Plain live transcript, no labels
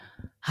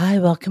Hi,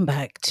 welcome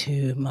back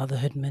to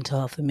Motherhood and Mental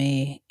Health for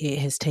me. It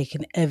has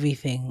taken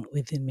everything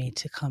within me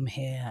to come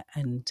here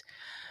and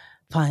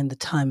find the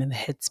time and the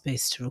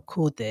headspace to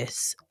record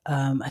this.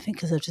 I think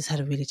because I've just had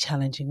a really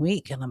challenging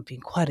week and I'm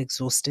being quite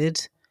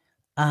exhausted.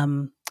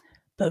 Um,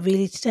 but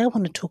really, today I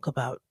want to talk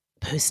about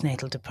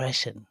postnatal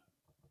depression.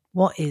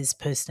 What is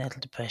postnatal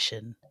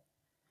depression?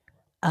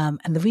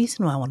 And the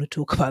reason why I want to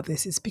talk about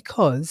this is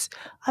because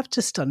I've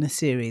just done a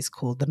series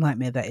called The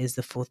Nightmare That Is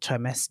the Fourth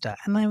Trimester.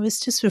 And I was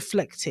just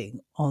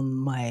reflecting on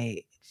my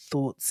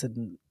thoughts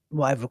and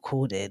what I've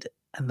recorded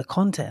and the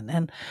content.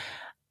 And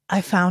I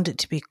found it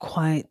to be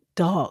quite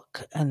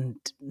dark and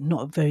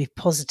not very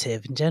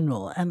positive in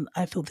general. And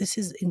I thought this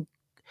is in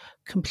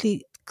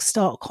complete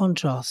stark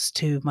contrast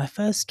to my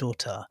first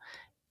daughter.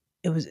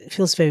 It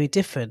feels very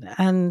different.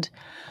 And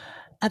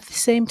at the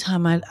same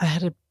time,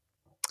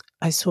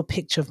 I saw a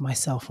picture of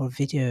myself or a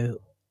video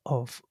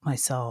of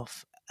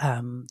myself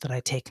that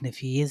I'd taken a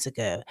few years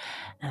ago,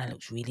 and I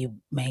looked really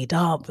made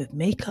up with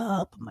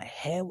makeup. My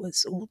hair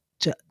was all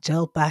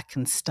gelled back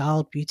and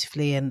styled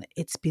beautifully, and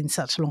it's been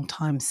such a long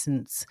time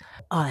since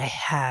I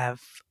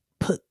have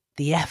put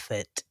the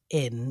effort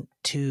in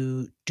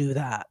to do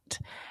that.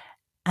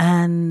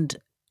 And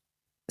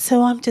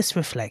so I'm just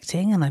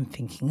reflecting and I'm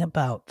thinking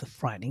about the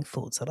frightening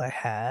thoughts that I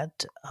had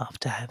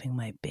after having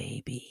my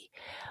baby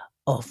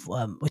of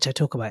which I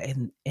talk about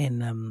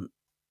in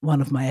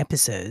one of my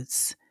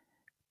episodes,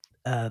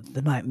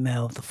 the nightmare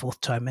of the fourth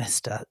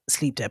trimester,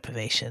 sleep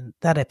deprivation.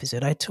 That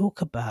episode, I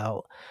talk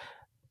about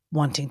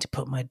wanting to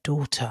put my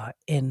daughter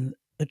in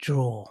a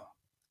drawer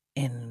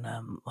in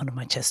one of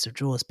my chest of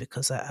drawers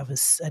because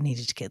I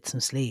needed to get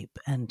some sleep,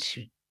 and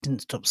she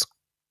didn't stop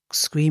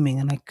screaming,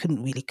 and I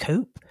couldn't really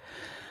cope.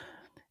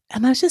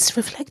 And I was just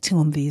reflecting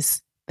on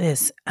this,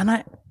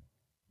 and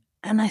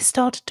I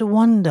started to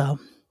wonder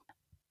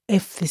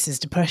if this is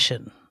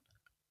depression.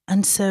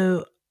 And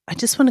so I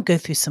just want to go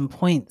through some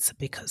points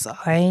because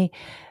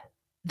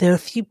there are a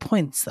few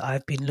points that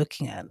I've been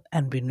looking at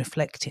and been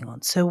reflecting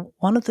on. So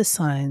one of the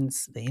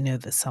signs that you know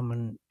that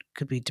someone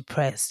could be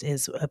depressed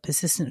is a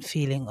persistent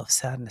feeling of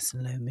sadness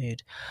and low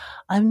mood.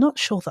 I'm not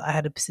sure that I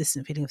had a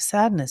persistent feeling of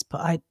sadness,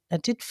 but I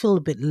did feel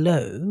a bit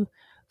low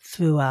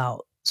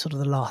throughout sort of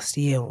the last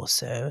year or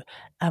so.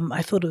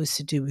 I thought it was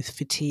to do with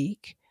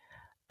fatigue.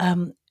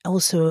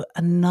 Also,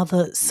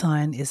 another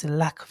sign is a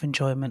lack of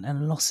enjoyment and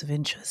a loss of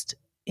interest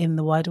in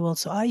the wider world.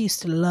 So I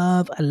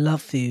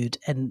love food,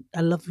 and I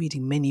love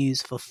reading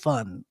menus for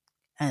fun,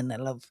 and I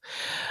love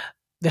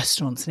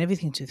restaurants and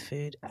everything to do with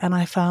food. And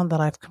I found that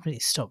I've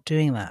completely stopped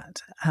doing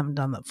that. I haven't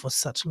done that for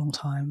such a long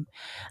time.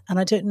 And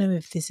I don't know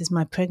if this is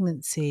my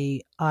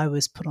pregnancy. I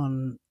was put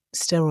on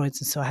steroids,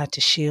 and so I had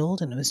to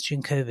shield, and it was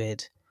during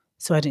COVID.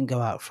 So I didn't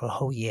go out for a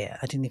whole year.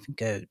 I didn't even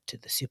go to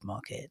the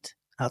supermarket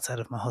outside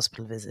of my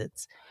hospital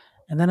visits.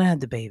 And then I had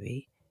the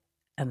baby,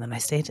 and then I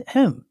stayed at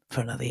home for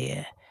another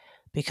year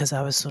because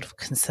I was sort of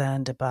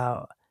concerned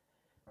about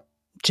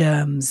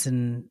germs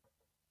and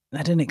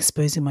I didn't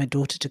exposing my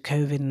daughter to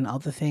COVID and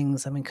other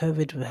things. I mean,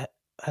 COVID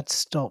had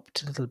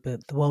stopped a little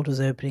bit. The world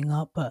was opening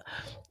up, but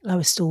I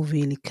was still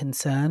really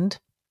concerned.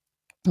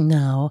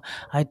 Now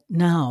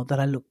that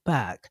I look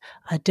back,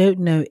 I don't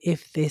know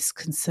if this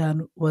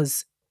concern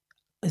is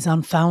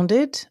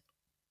unfounded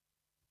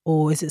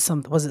or was it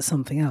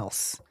something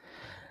else.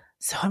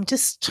 So I'm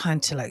just trying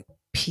to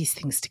piece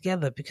things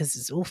together because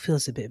it all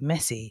feels a bit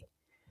messy.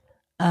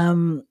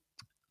 Also,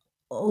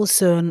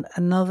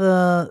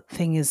 another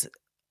thing is,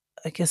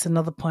 I guess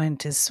another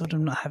point is sort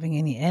of not having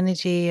any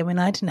energy. I mean,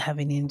 I didn't have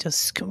any, and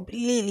just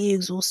completely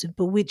exhausted.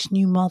 But which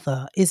new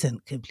mother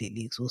isn't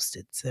completely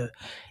exhausted? So,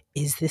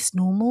 is this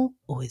normal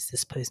or is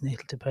this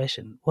postnatal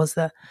depression? Was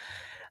there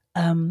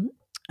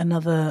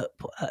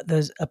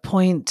there's a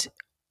point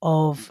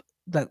of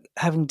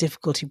having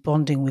difficulty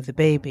bonding with the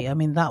baby? I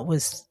mean, that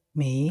was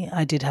me.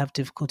 I did have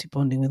difficulty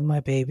bonding with my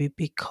baby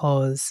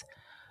because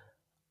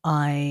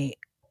for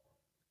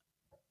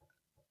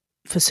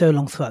so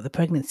long throughout the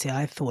pregnancy,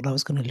 I thought I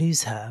was going to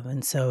lose her.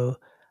 And so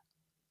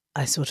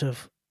I sort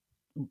of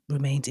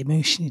remained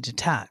emotionally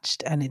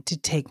detached. And it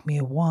did take me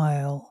a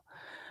while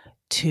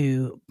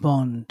to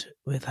bond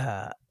with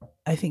her.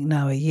 I think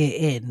now a year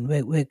in,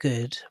 we're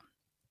good.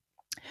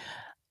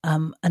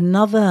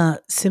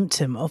 Another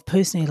symptom of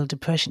postnatal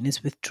depression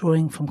is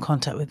withdrawing from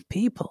contact with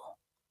people.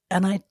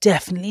 And I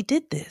definitely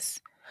did this.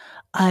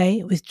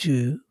 I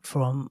withdrew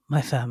from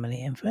my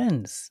family and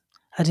friends.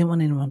 I didn't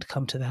want anyone to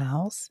come to the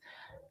house.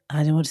 I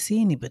didn't want to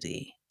see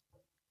anybody.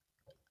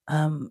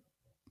 I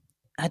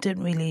don't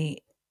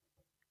really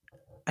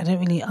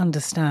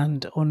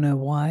understand or know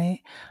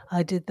why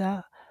I did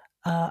that.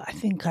 I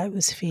think I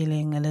was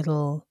feeling a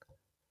little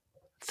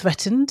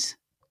threatened,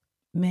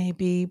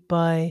 maybe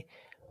by,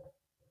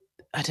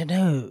 I don't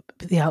know,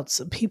 the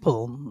outside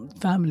people,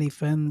 family,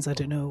 friends. I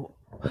don't know.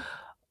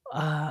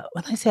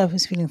 When I say I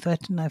was feeling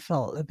threatened, I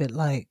felt a bit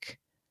like,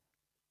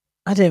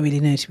 I don't really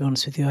know, to be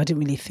honest with you. I didn't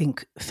really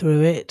think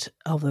through it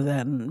other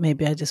than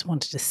maybe I just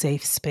wanted a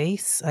safe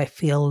space. I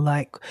feel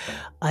like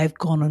I've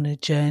gone on a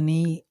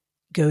journey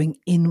going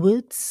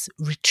inwards,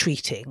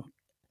 retreating.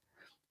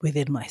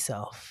 within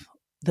myself.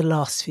 The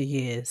last few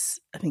years,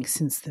 I think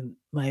since the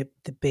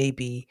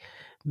baby,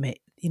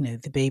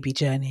 the baby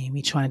journey,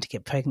 me trying to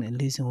get pregnant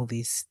and losing all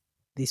these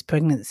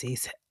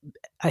pregnancies,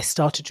 I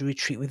started to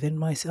retreat within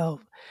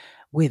myself,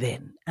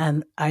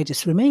 and I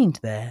just remained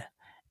there.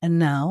 And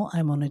now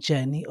I'm on a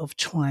journey of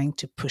trying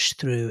to push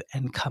through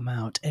and come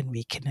out and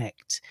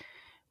reconnect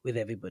with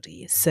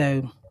everybody.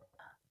 So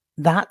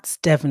that's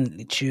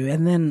definitely true.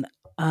 And then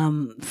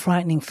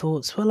frightening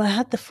thoughts. Well, I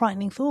had the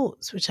frightening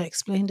thoughts, which I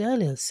explained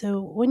earlier.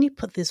 So when you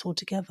put this all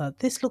together,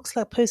 this looks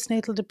like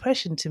postnatal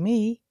depression to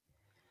me.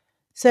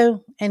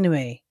 So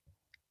anyway,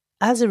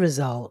 as a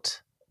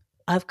result,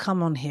 I've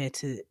come on here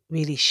to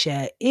really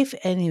share, if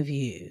any of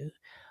you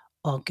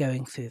are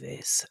going through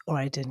this or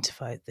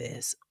identified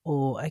this,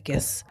 or I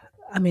guess,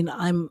 I mean,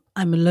 I'm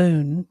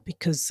alone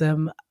because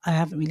I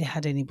haven't really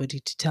had anybody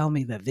to tell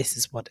me that this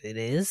is what it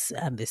is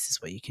and this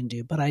is what you can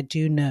do. But I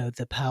do know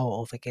the power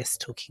of, I guess,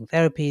 talking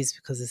therapies,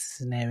 because this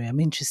is an area I'm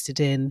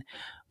interested in,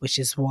 which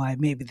is why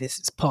maybe this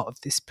is part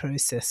of this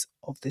process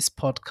of this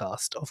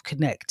podcast, of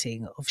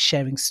connecting, of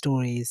sharing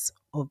stories,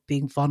 of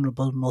being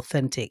vulnerable and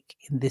authentic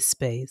in this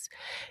space,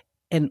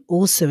 and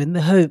also in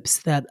the hopes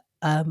that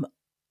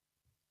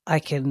I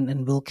can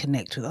and will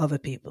connect with other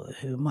people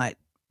who might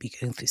be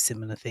going through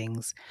similar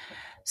things.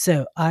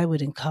 So I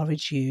would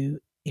encourage you,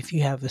 if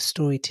you have a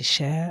story to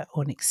share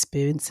or an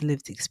experience, a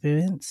lived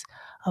experience,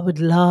 I would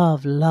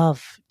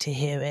love to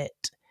hear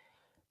it,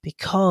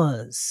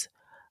 because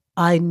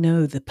I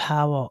know the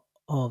power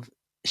of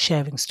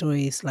sharing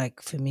stories.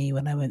 Like for me,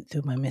 when I went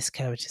through my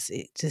miscarriages,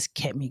 it just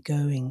kept me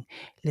going,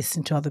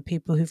 listen to other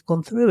people who've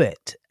gone through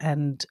it.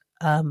 And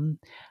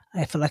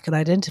I feel I could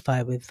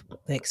identify with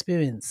their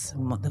experience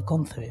and what they've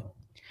gone through.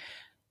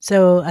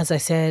 So, as I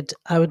said,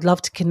 I would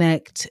love to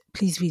connect.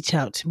 Please reach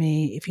out to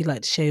me if you'd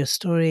like to share your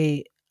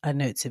story. I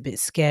know it's a bit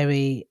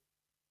scary.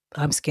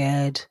 I'm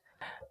scared.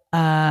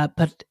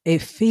 But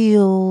it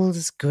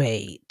feels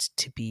great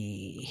to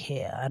be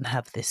here and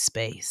have this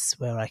space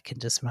where I can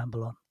just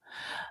ramble on.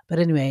 But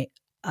anyway,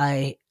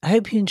 I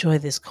hope you enjoy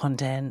this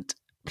content.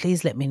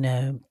 Please let me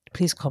know.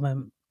 Please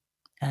comment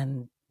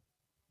and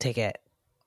take care.